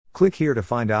Click here to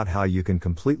find out how you can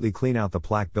completely clean out the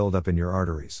plaque buildup in your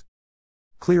arteries.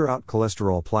 Clear out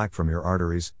cholesterol plaque from your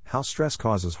arteries. How stress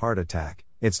causes heart attack.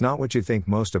 It's not what you think.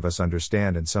 Most of us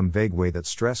understand in some vague way that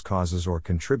stress causes or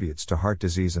contributes to heart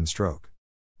disease and stroke.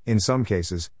 In some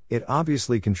cases, it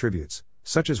obviously contributes,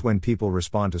 such as when people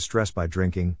respond to stress by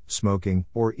drinking, smoking,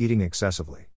 or eating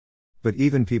excessively. But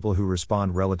even people who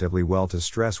respond relatively well to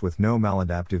stress with no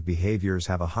maladaptive behaviors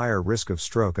have a higher risk of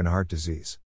stroke and heart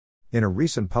disease. In a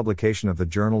recent publication of the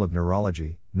Journal of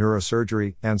Neurology,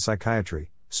 Neurosurgery, and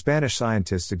Psychiatry, Spanish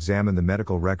scientists examined the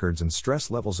medical records and stress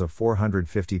levels of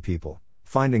 450 people,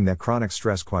 finding that chronic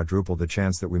stress quadrupled the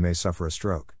chance that we may suffer a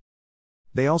stroke.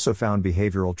 They also found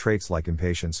behavioral traits like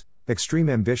impatience, extreme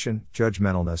ambition,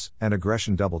 judgmentalness, and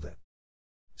aggression doubled it.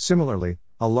 Similarly,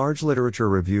 a large literature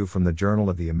review from the Journal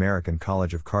of the American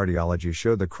College of Cardiology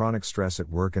showed that chronic stress at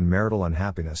work and marital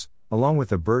unhappiness, along with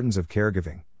the burdens of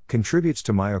caregiving, contributes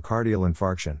to myocardial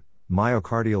infarction,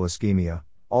 myocardial ischemia,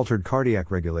 altered cardiac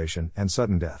regulation, and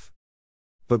sudden death.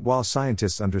 But while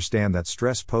scientists understand that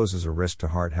stress poses a risk to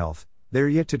heart health, they are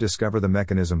yet to discover the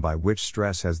mechanism by which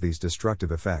stress has these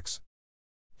destructive effects.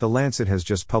 The Lancet has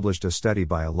just published a study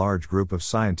by a large group of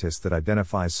scientists that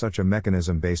identifies such a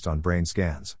mechanism based on brain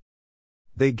scans.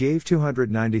 They gave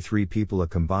 293 people a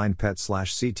combined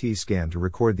PET/CT scan to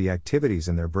record the activities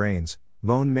in their brains,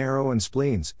 bone marrow and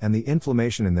spleens, and the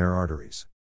inflammation in their arteries.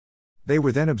 They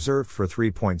were then observed for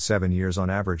 3.7 years on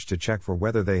average to check for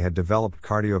whether they had developed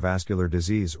cardiovascular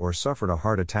disease or suffered a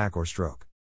heart attack or stroke.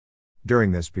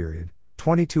 During this period,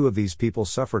 22 of these people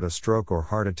suffered a stroke or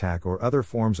heart attack or other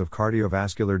forms of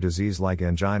cardiovascular disease like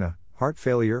angina, heart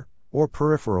failure, or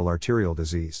peripheral arterial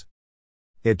disease.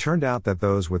 It turned out that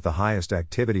those with the highest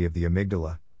activity of the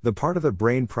amygdala, the part of the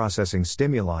brain processing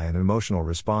stimuli and emotional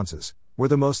responses, were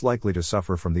the most likely to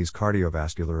suffer from these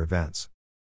cardiovascular events.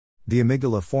 The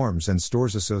amygdala forms and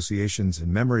stores associations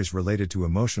and memories related to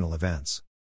emotional events.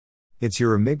 It's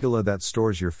your amygdala that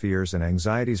stores your fears and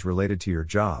anxieties related to your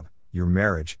job, your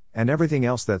marriage, and everything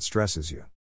else that stresses you.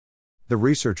 The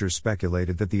researchers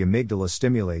speculated that the amygdala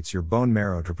stimulates your bone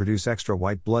marrow to produce extra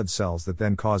white blood cells that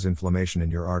then cause inflammation in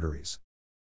your arteries.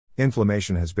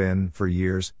 Inflammation has been, for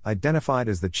years, identified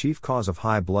as the chief cause of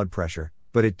high blood pressure,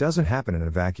 but it doesn't happen in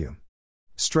a vacuum.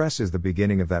 Stress is the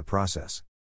beginning of that process.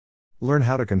 Learn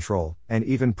how to control, and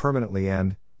even permanently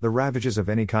end, the ravages of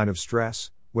any kind of stress,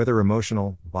 whether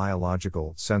emotional,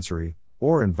 biological, sensory,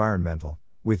 or environmental,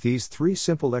 with these 3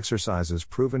 simple exercises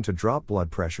proven to drop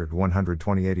blood pressure to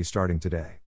 120/80 starting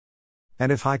today.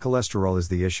 And if high cholesterol is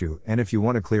the issue, and if you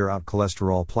want to clear out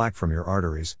cholesterol plaque from your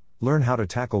arteries, learn how to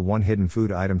tackle one hidden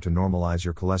food item to normalize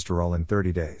your cholesterol in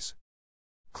 30 days.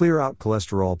 Clear out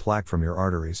cholesterol plaque from your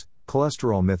arteries.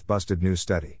 Cholesterol myth busted. New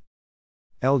study.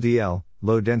 LDL,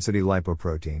 low-density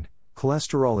lipoprotein.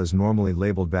 Cholesterol is normally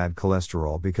labeled bad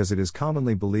cholesterol because it is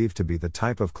commonly believed to be the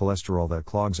type of cholesterol that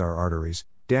clogs our arteries,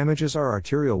 damages our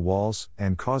arterial walls,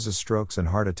 and causes strokes and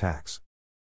heart attacks.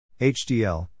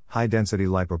 HDL, high-density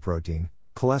lipoprotein.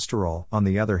 Cholesterol, on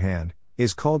the other hand,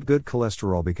 is called good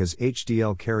cholesterol because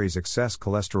HDL carries excess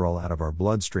cholesterol out of our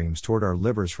bloodstreams toward our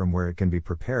livers from where it can be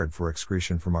prepared for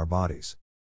excretion from our bodies.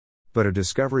 But a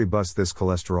discovery busts this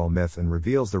cholesterol myth and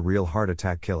reveals the real heart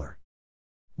attack killer.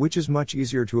 Which is much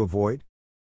easier to avoid?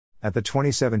 At the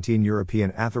 2017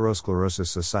 European Atherosclerosis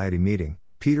Society meeting,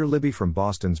 Peter Libby from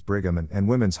Boston's Brigham and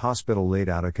Women's Hospital laid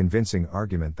out a convincing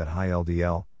argument that high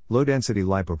LDL, low-density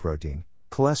lipoprotein,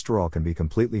 cholesterol can be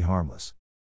completely harmless.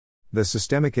 The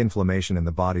systemic inflammation in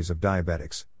the bodies of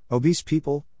diabetics, obese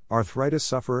people, arthritis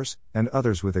sufferers, and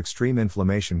others with extreme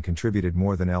inflammation contributed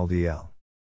more than LDL.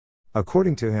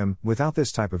 According to him, without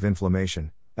this type of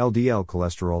inflammation, LDL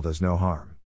cholesterol does no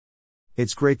harm.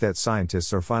 It's great that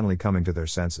scientists are finally coming to their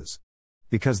senses.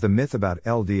 Because the myth about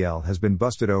LDL has been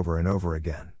busted over and over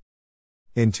again.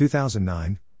 In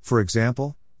 2009, for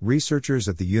example, researchers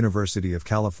at the University of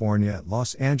California at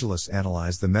Los Angeles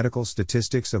analyzed the medical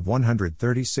statistics of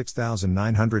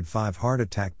 136,905 heart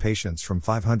attack patients from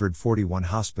 541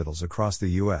 hospitals across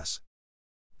the U.S.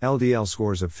 LDL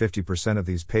scores of 50% of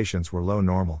these patients were low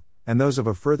normal, and those of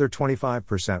a further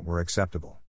 25% were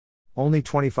acceptable. Only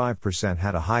 25%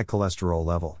 had a high cholesterol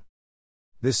level.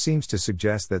 This seems to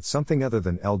suggest that something other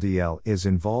than LDL is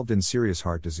involved in serious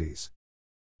heart disease.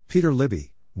 Peter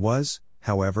Libby was,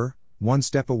 however, one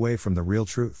step away from the real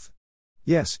truth.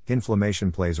 Yes,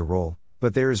 inflammation plays a role,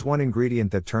 but there is one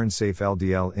ingredient that turns safe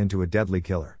LDL into a deadly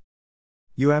killer.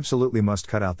 You absolutely must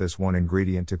cut out this one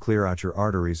ingredient to clear out your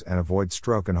arteries and avoid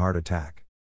stroke and heart attack.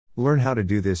 Learn how to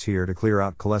do this here to clear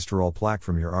out cholesterol plaque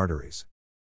from your arteries.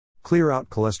 Clear out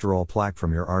cholesterol plaque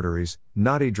from your arteries.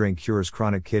 Naughty drink cures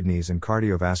chronic kidneys and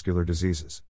cardiovascular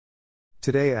diseases.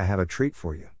 Today I have a treat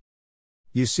for you.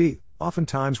 You see,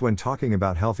 oftentimes when talking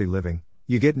about healthy living,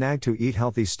 you get nagged to eat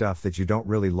healthy stuff that you don't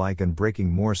really like and breaking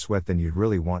more sweat than you'd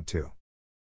really want to.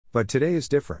 But today is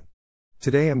different.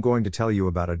 Today I'm going to tell you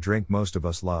about a drink most of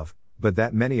us love, but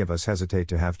that many of us hesitate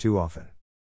to have too often.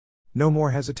 No more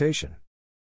hesitation.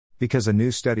 Because a new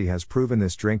study has proven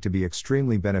this drink to be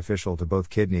extremely beneficial to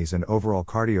both kidneys and overall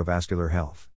cardiovascular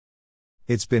health.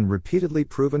 It's been repeatedly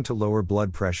proven to lower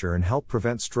blood pressure and help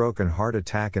prevent stroke and heart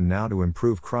attack, and now to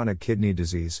improve chronic kidney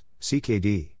disease,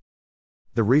 CKD.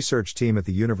 The research team at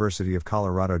the University of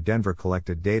Colorado Denver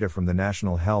collected data from the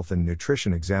National Health and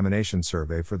Nutrition Examination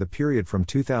Survey for the period from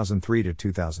 2003 to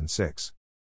 2006.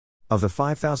 Of the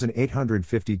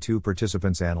 5,852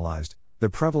 participants analyzed, the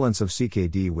prevalence of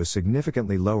CKD was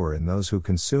significantly lower in those who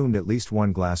consumed at least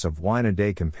 1 glass of wine a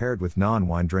day compared with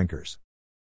non-wine drinkers.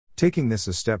 Taking this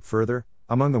a step further,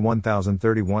 among the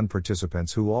 1,031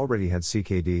 participants who already had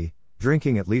CKD,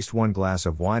 drinking at least 1 glass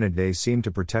of wine a day seemed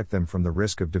to protect them from the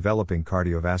risk of developing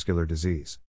cardiovascular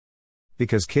disease.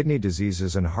 Because kidney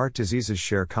diseases and heart diseases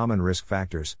share common risk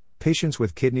factors, patients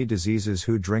with kidney diseases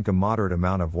who drink a moderate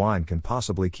amount of wine can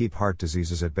possibly keep heart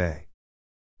diseases at bay.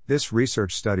 This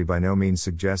research study by no means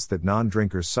suggests that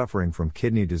non-drinkers suffering from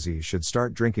kidney disease should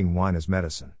start drinking wine as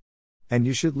medicine. And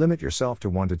you should limit yourself to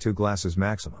 1 to 2 glasses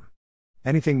maximum.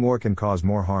 Anything more can cause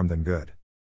more harm than good.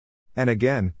 And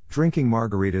again, drinking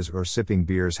margaritas or sipping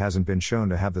beers hasn't been shown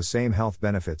to have the same health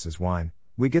benefits as wine.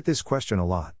 We get this question a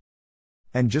lot.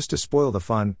 And just to spoil the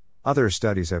fun, other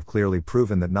studies have clearly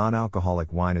proven that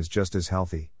non-alcoholic wine is just as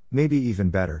healthy, maybe even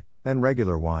better, than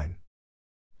regular wine.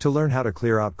 To learn how to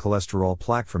clear out cholesterol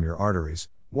plaque from your arteries,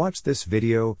 watch this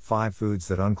video: 5 foods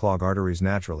that unclog arteries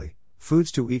naturally,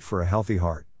 foods to eat for a healthy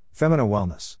heart, Femina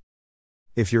Wellness.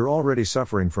 If you're already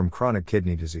suffering from chronic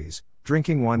kidney disease,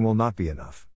 drinking wine will not be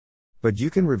enough. But you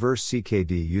can reverse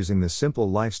CKD using the simple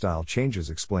lifestyle changes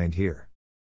explained here.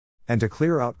 And to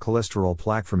clear out cholesterol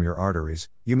plaque from your arteries,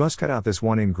 you must cut out this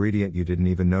one ingredient you didn't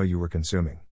even know you were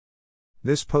consuming.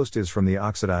 This post is from the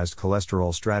Oxidized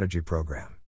Cholesterol Strategy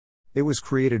Program. It was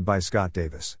created by Scott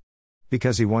Davis.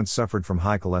 Because he once suffered from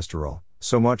high cholesterol,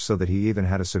 so much so that he even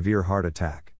had a severe heart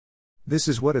attack. This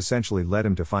is what essentially led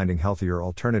him to finding healthier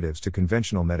alternatives to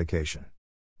conventional medication.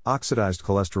 Oxidized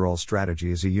Cholesterol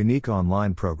Strategy is a unique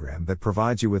online program that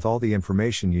provides you with all the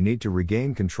information you need to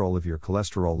regain control of your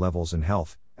cholesterol levels and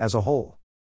health as a whole.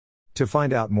 To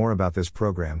find out more about this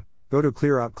program, go to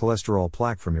Clear Out Cholesterol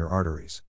Plaque from Your Arteries.